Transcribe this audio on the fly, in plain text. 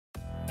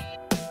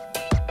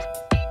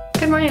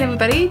Good morning,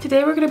 everybody.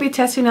 Today we're going to be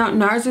testing out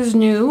NARS's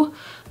new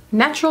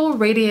Natural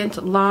Radiant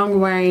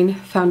Longwear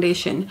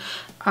Foundation.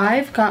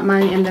 I've got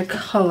mine in the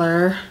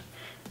color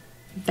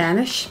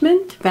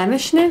Vanishment?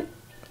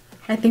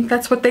 I think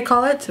that's what they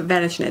call it,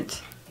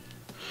 Vanishment.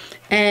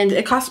 And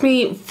it cost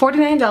me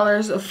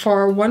 $49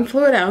 for 1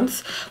 fluid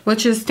ounce,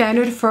 which is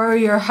standard for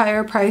your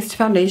higher priced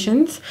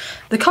foundations.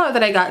 The color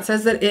that I got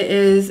says that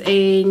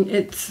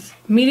it's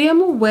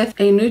medium with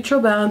a neutral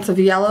balance of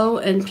yellow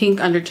and pink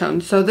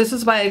undertones. So this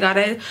is why I got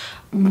it.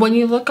 When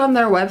you look on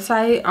their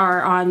website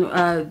or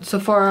on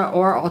Sephora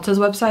or Ulta's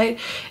website,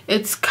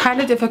 it's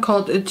kind of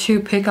difficult to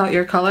pick out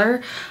your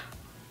color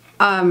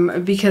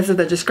because of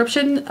the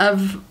description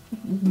of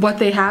what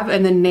they have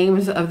and the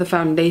names of the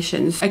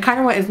foundations. I kind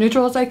of went as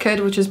neutral as I could,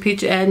 which is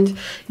peach and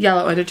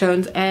yellow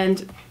undertones,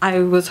 and I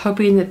was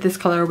hoping that this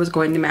color was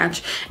going to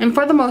match, and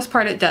for the most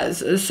part it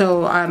does,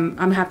 so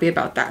I'm happy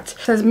about that. It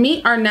says,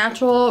 meet our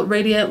Natural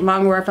Radiant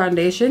Longwear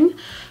Foundation.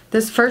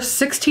 This first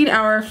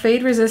 16-hour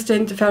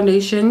fade-resistant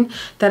foundation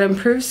that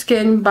improves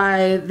skin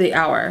by the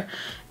hour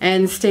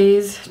and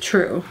stays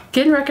true.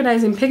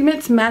 Skin-recognizing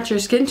pigments match your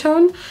skin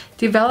tone,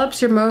 develops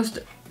your most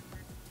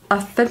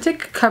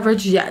authentic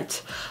coverage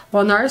yet,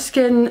 while NARS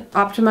Skin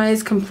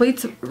Optimizing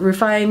Complex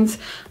refines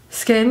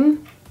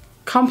skin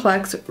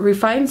complex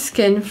refines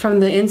skin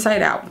from the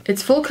inside out.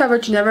 Its full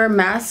coverage never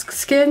masks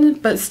skin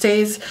but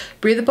stays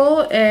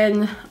breathable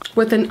and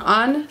with an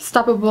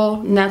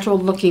unstoppable natural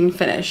looking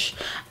finish.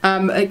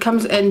 It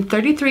comes in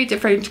 33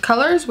 different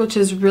colors, which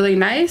is really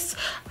nice.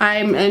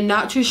 I'm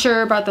not too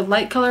sure about the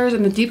light colors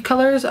and the deep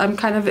colors. I'm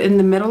kind of in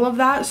the middle of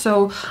that,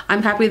 so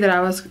I'm happy that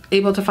I was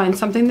able to find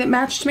something that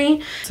matched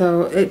me.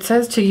 So it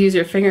says to use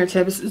your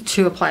fingertips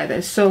to apply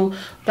this. So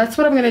that's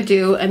what I'm going to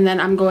do, and then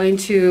I'm going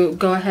to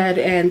go ahead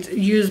and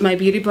use my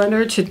beauty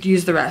blender to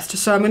use the rest.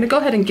 So I'm going to go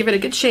ahead and give it a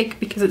good shake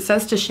because it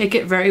says to shake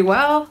it very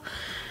well.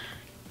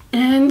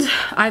 And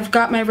I've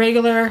got my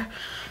regular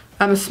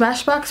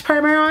Smashbox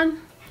primer on,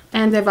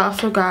 and I've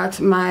also got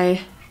my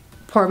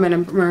pore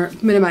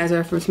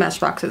minimizer from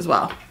Smashbox as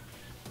well.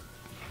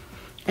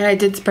 And I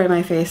did spray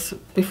my face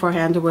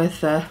beforehand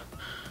with the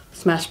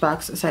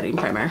Smashbox setting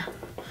primer.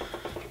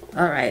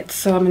 Alright,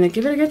 so I'm going to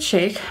give it a good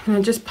shake. I'm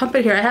going to just pump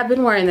it here. I have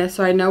been wearing this,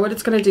 so I know what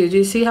it's going to do. Do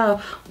you see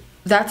how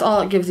that's all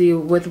it gives you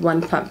with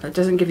one pump? It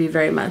doesn't give you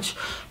very much.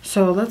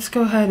 So let's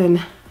go ahead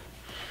and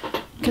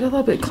get a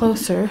little bit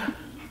closer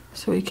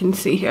so we can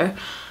see here.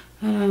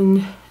 And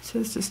it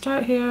says to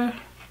start here,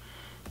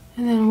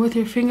 and then with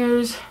your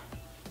fingers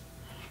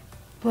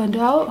blend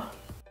out.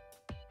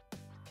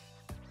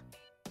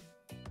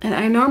 And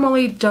I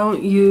normally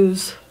don't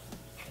use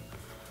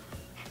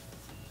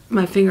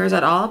my fingers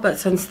at all, but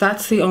since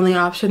that's the only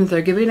option that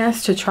they're giving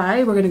us to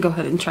try, we're gonna go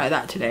ahead and try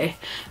that today.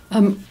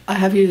 I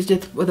have used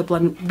it with a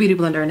beauty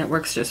blender and it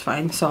works just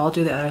fine, so I'll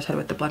do the other side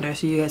with the blender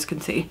so you guys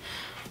can see.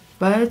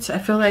 But I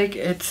feel like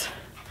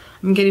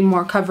I'm getting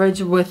more coverage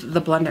with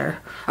the blender,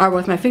 or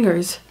with my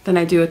fingers, than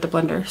I do with the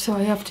blender. So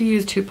I have to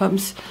use 2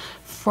 pumps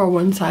for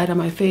one side on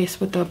my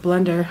face with the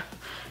blender,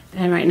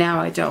 and right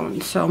now I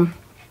don't. So,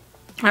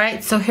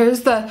 alright, so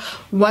here's the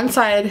one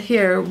side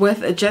here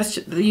with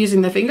just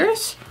using the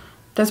fingers.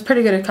 That's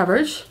pretty good at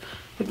coverage.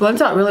 It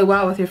blends out really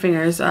well with your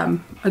fingers.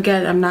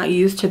 Again, I'm not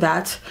used to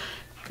that,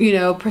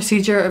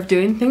 procedure of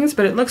doing things,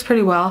 but it looks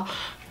pretty well.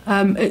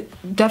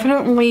 It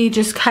definitely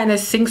just kind of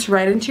sinks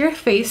right into your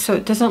face, so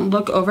it doesn't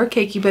look over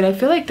cakey, but I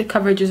feel like the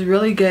coverage is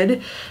really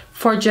good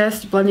for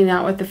just blending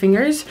out with the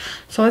fingers.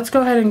 So let's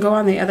go ahead and go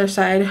on the other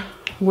side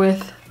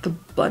with the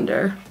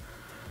blender.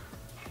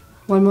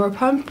 One more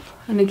pump,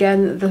 and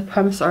again, the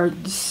pumps are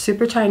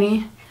super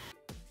tiny.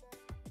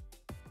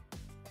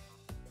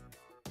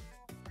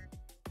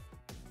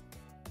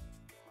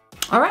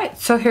 Alright,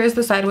 so here's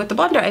the side with the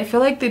blender. I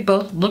feel like they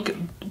both look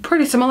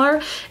pretty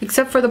similar,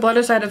 except for the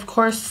blender side, of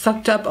course,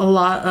 sucked up a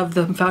lot of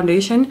the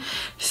foundation.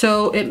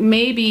 So it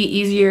may be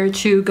easier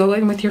to go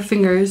in with your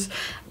fingers,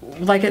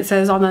 like it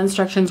says on the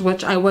instructions,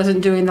 which I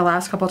wasn't doing the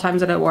last couple times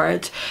that I wore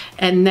it,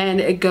 and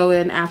then go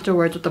in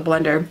afterwards with the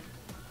blender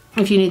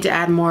if you need to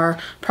add more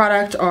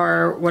product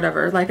or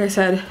whatever. Like I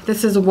said,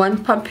 this is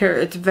one pump here.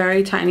 It's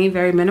very tiny,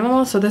 very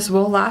minimal, so this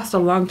will last a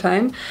long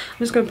time. I'm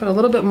just going to put a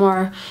little bit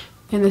more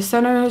in the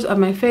centers of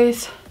my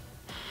face,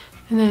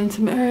 and then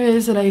some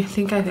areas that I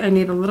think I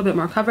need a little bit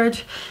more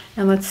coverage,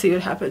 and let's see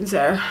what happens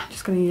there. I'm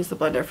just going to use the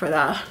blender for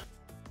that.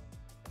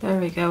 There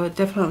we go. It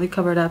definitely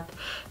covered up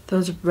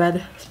those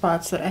red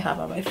spots that I have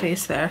on my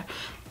face there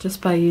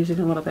just by using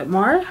a little bit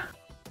more.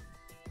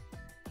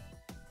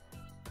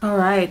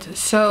 Alright,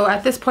 so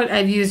at this point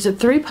I've used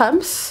 3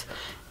 pumps,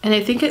 and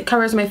I think it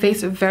covers my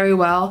face very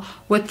well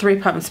with 3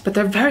 pumps, but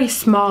they're very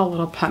small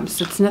little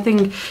pumps. It's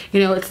nothing,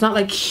 it's not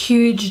like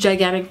huge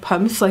gigantic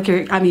pumps like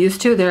I'm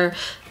used to. They're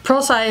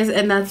pearl size,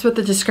 and that's what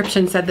the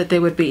description said that they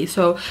would be.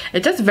 So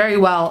it does very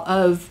well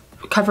of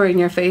covering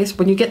your face.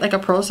 When you get like a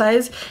pearl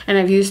size, and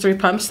I've used 3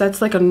 pumps,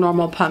 that's like a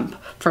normal pump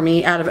for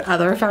me out of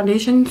other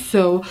foundations,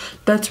 so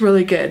that's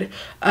really good.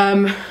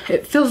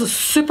 It feels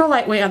super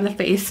lightweight on the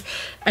face.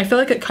 I feel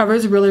like it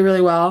covers really,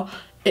 really well.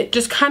 it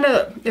just kind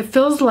of, it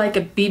feels like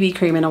a BB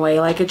cream in a way.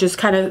 Like it just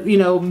kind of, you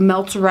know,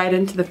 melts right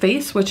into the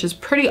face, which is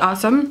pretty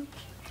awesome.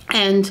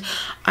 And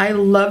I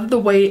love the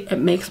way it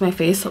makes my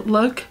face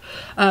look.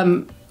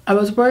 I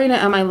was wearing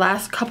it on my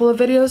last couple of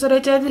videos that I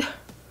did,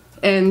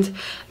 and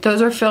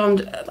those are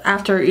filmed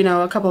after, you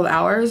know, a couple of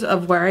hours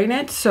of wearing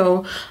it.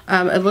 So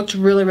it looked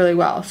really, really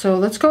well. So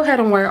let's go ahead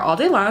and wear it all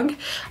day long.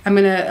 I'm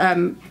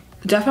gonna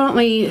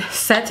definitely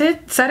set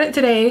it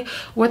today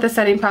with a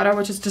setting powder,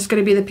 which is just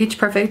going to be the Peach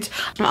Perfect.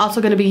 I'm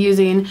also going to be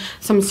using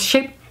some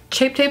shape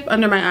tape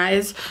under my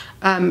eyes,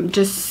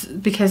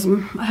 just because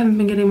I haven't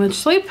been getting much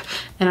sleep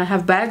and I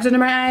have bags under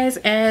my eyes,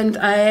 and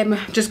I'm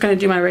just going to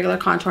do my regular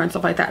contour and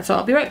stuff like that. So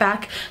I'll be right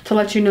back to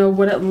let you know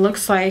what it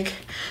looks like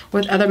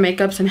with other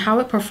makeups and how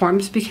it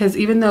performs, because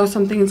even though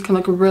some things can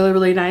look really,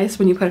 really nice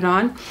when you put it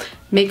on,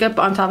 makeup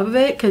on top of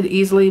it could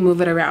easily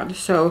move it around.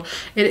 So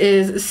it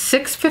is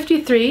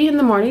 6:53 in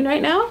the morning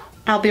right now.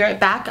 I'll be right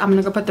back. I'm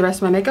gonna go put the rest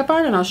of my makeup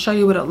on and I'll show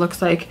you what it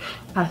looks like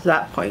at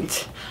that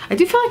point. I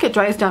do feel like it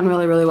dries down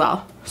really, really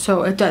well.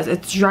 So it does,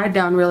 it's dried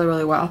down really,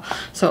 really well.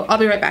 So I'll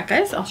be right back,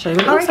 guys. I'll show you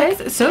what it looks like.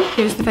 Guys, so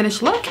here's the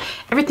finished look.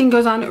 Everything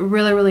goes on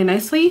really, really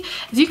nicely.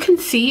 As you can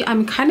see,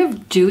 I'm kind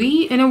of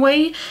dewy in a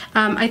way.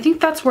 I think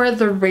that's where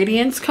the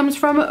radiance comes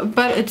from,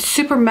 but it's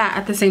super matte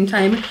at the same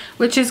time,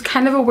 which is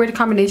kind of a weird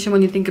combination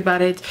when you think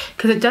about it,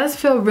 because it does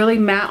feel really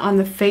matte on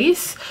the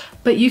face.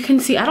 But you can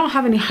see I don't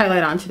have any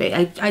highlight on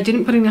today. I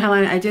didn't put any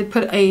highlight on. I did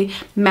put a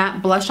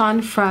matte blush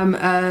on from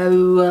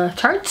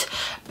Tarte,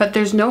 but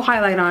there's no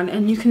highlight on.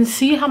 And you can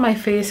see how my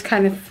face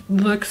kind of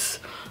looks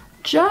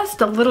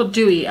just a little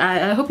dewy.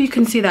 I hope you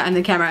can see that in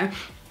the camera.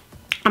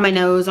 On my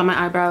nose, on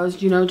my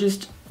eyebrows, you know,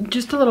 just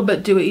a little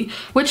bit dewy,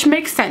 which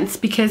makes sense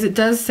because it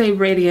does say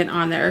radiant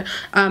on there.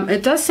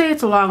 It does say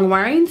it's long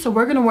wearing, so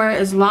we're gonna wear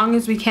it as long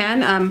as we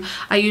can.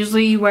 I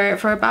usually wear it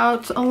for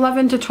about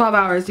 11 to 12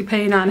 hours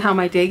depending on how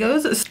my day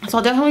goes. So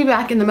I'll definitely be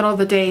back in the middle of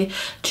the day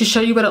to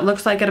show you what it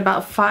looks like at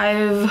about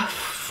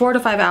 4 to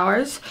 5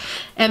 hours,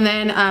 and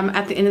then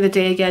at the end of the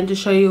day again to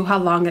show you how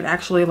long it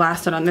actually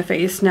lasted on the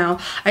face. Now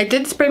I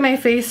did spray my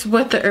face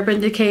with the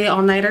Urban Decay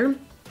All-Nighter.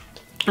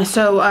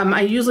 So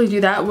I usually do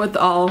that with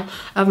all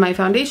of my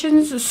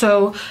foundations.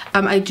 So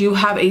I do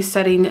have a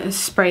setting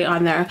spray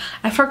on there.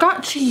 I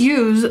forgot to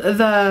use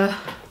the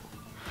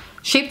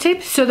Shape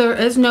Tape, so there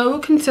is no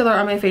concealer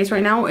on my face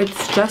right now.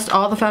 It's just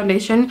all the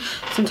foundation.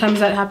 Sometimes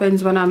that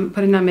happens when I'm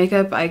putting on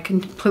makeup. I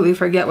completely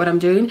forget what I'm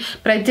doing.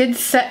 But I did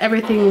set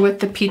everything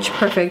with the Peach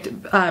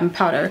Perfect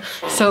powder.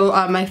 So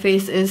my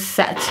face is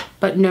set,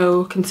 but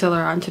no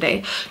concealer on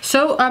today.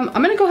 So I'm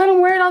gonna go ahead and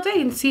wear it all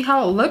day and see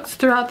how it looks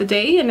throughout the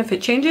day, and if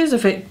it changes,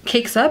 if it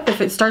cakes up, if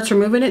it starts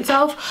removing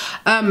itself.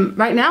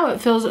 Right now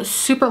it feels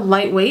super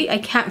lightweight. I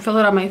can't feel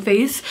it on my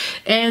face,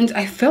 and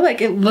I feel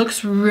like it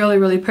looks really,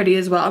 really pretty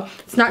as well.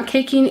 It's not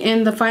caking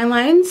in the fine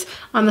lines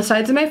on the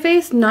sides of my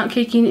face, not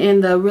caking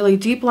in the really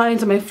deep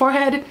lines on my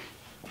forehead.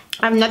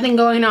 I have nothing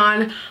going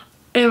on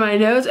in my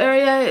nose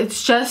area.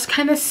 It's just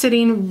kind of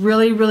sitting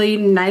really, really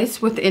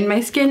nice within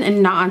my skin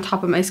and not on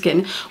top of my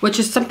skin, which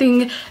is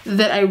something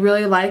that I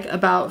really like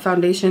about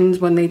foundations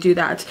when they do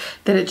that,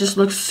 that it just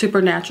looks super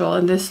natural,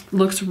 and this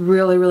looks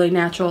really, really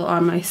natural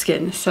on my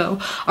skin. So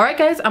all right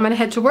guys, I'm gonna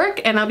head to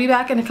work and I'll be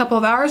back in a couple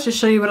of hours to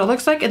show you what it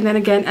looks like, and then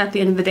again at the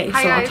end of the day.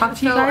 Hi, so guys. I'll talk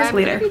to you guys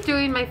later. I'm gonna be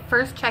doing my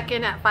first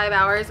check-in at 5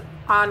 hours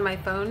on my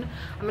phone.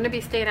 I'm gonna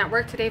be staying at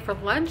work today for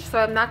lunch, so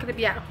I'm not gonna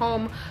be at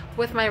home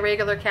with my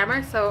regular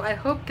camera. So I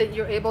hope that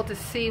you're able to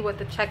see what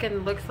the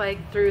check-in looks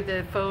like through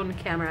the phone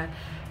camera.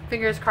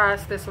 Fingers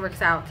crossed this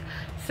works out.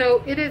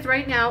 So it is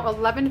right now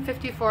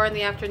 11:54 in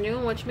the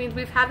afternoon, which means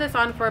we've had this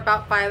on for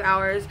about 5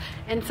 hours,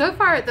 and so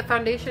far the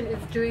foundation is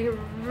doing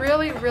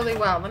really, really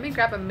well. Let me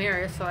grab a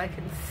mirror so I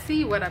can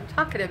see what I'm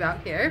talking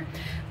about here.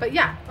 But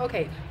yeah,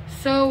 okay,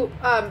 so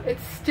it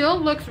still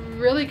looks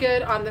really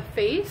good on the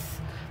face.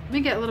 Let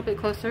me get a little bit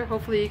closer.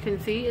 Hopefully you can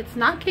see. It's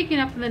not caking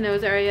up in the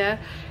nose area.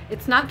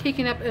 It's not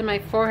caking up in my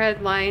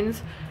forehead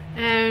lines.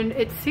 And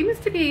it seems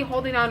to be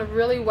holding on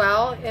really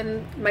well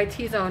in my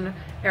T-zone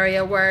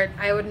area, where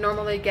I would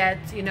normally get,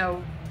 you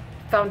know,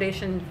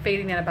 foundation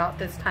fading at about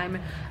this time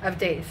of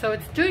day. So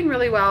it's doing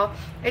really well.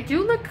 I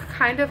do look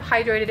kind of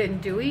hydrated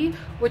and dewy,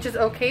 which is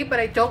okay,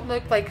 but I don't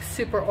look like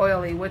super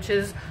oily, which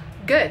is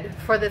good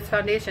for this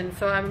foundation.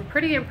 So I'm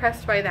pretty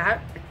impressed by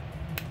that.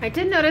 I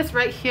did notice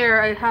right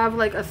here I have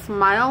like a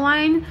smile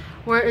line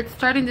where it's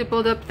starting to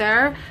build up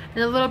there,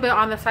 and a little bit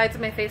on the sides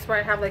of my face where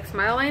I have like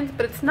smile lines,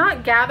 but it's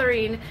not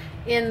gathering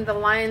in the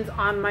lines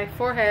on my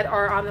forehead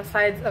or on the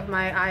sides of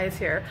my eyes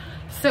here.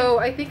 So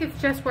I think it's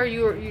just where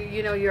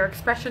you know, your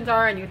expressions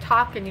are, and you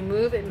talk and you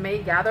move, it may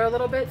gather a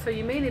little bit. So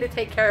you may need to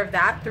take care of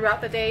that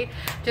throughout the day,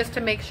 just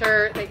to make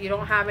sure that you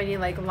don't have any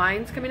like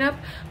lines coming up.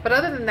 But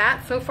other than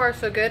that, so far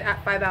so good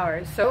at 5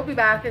 hours. So I'll be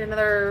back in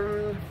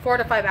another 4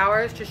 to 5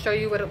 hours to show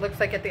you what it looks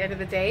like at the end of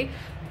the day.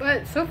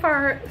 But so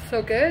far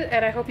so good,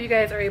 and I hope you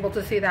guys are able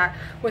to see that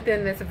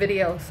within this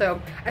video.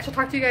 So I shall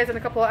talk to you guys in a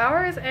couple of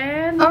hours,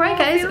 and alright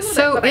guys,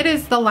 so it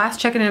is the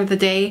last check-in of the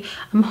day.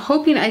 I'm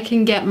hoping I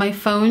can get my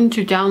phone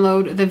to download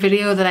upload the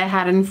video that I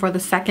had in for the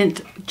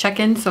second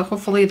check-in, so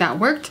hopefully that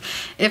worked.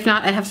 If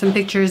not, I have some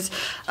pictures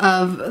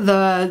of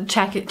the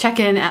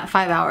check-in at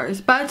 5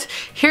 hours. But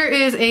here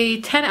is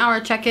a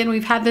 10-hour check-in.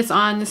 We've had this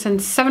on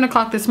since 7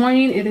 o'clock this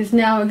morning. It is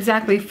now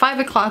exactly 5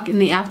 o'clock in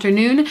the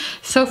afternoon.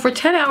 So for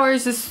 10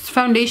 hours, this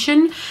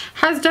foundation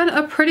has done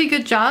a pretty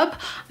good job.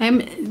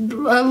 I'm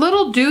a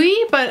little dewy,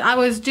 but I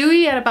was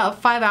dewy at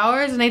about 5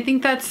 hours, and I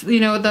think that's, you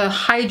know, the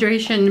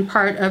hydration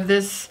part of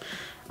this,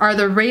 or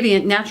the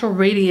natural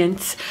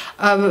radiance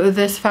of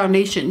this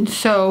foundation.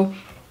 So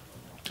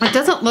it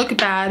doesn't look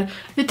bad.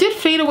 It did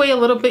fade away a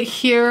little bit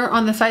here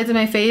on the sides of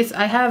my face.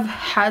 I have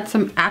had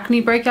some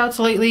acne breakouts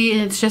lately,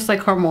 and it's just like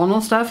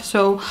hormonal stuff.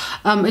 So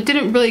it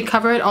didn't really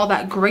cover it all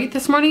that great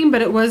this morning,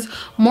 but it was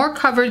more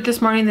covered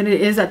this morning than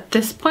it is at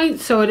this point.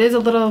 So it is a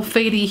little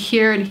fadey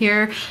here and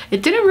here.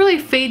 It didn't really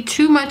fade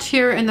too much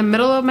here in the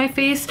middle of my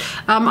face.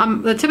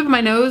 On the tip of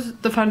my nose,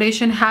 the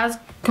foundation has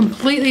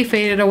completely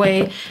faded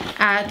away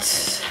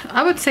at,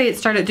 I would say it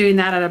started doing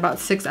that at about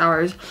 6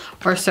 hours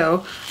or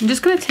so. I'm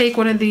just gonna take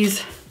one of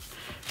these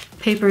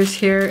papers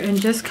here and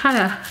just kind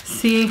of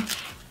see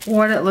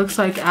what it looks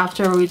like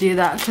after we do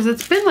that, because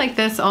it's been like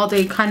this all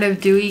day, kind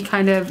of dewy,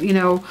 kind of, you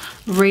know,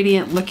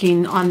 radiant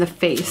looking on the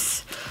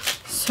face.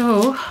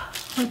 So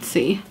let's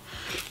see,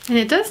 and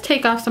it does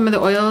take off some of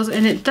the oils,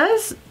 and it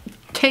does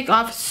take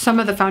off some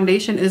of the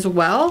foundation as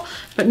well,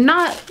 but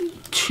not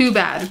too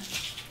bad.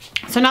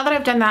 So now that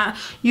I've done that,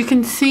 you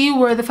can see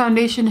where the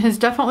foundation has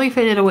definitely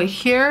faded away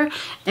here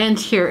and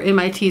here in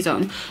my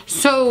T-zone.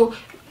 So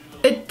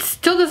it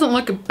still doesn't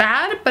look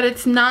bad, but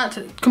it's not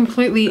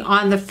completely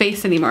on the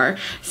face anymore.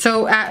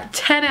 So at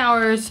 10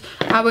 hours,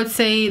 I would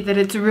say that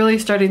it's really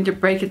starting to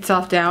break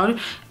itself down,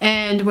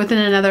 and within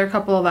another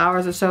couple of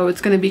hours or so,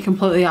 it's going to be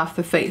completely off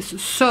the face.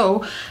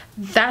 So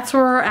that's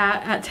where we're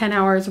at 10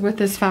 hours with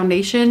this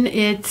foundation.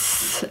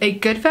 It's a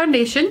good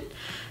foundation.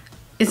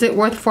 Is it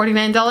worth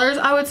 $49?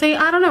 I would say,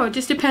 I don't know. It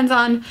just depends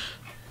on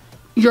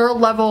your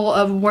level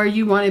of where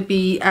you want to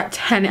be at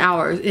 10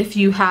 hours if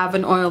you have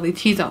an oily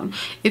T-zone.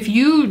 If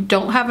you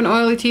don't have an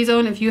oily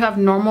T-zone, if you have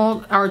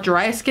normal or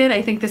dry skin,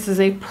 I think this is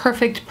a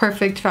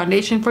perfect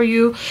foundation for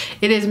you.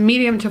 It is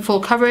medium to full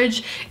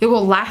coverage. It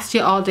will last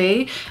you all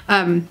day.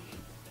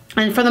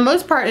 And for the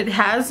most part, it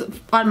has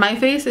on my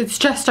face. It's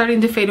just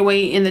starting to fade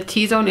away in the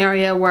T-zone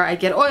area where I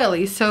get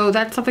oily. So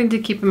that's something to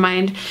keep in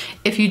mind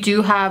if you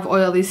do have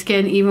oily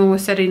skin, even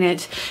with setting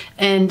it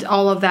and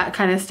all of that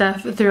kind of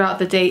stuff throughout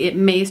the day. It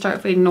may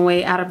start fading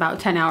away at about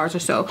 10 hours or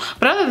so.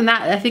 But other than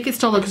that, I think it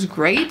still looks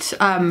great.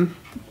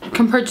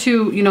 Compared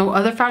to, you know,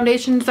 other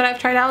foundations that I've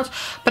tried out.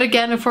 But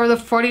again, for the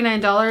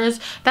 $49,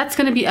 that's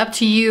going to be up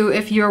to you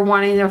if you're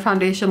wanting a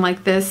foundation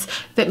like this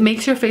that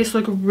makes your face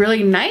look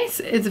really nice.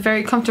 It's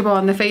very comfortable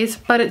on the face,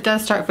 but it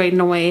does start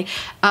fading away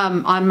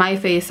on my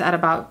face at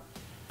about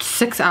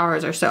 6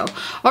 hours or so.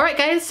 Alright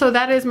guys, so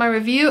that is my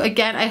review.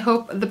 Again, I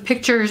hope the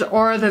pictures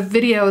or the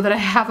video that I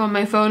have on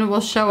my phone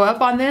will show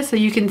up on this so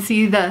you can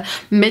see the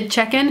mid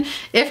check-in.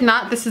 If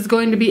not, this is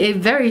going to be a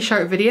very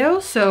short video.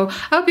 So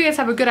I hope you guys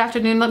have a good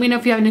afternoon. Let me know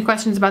if you have any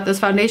questions about this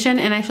foundation,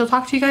 and I shall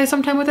talk to you guys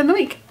sometime within the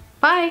week.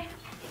 Bye!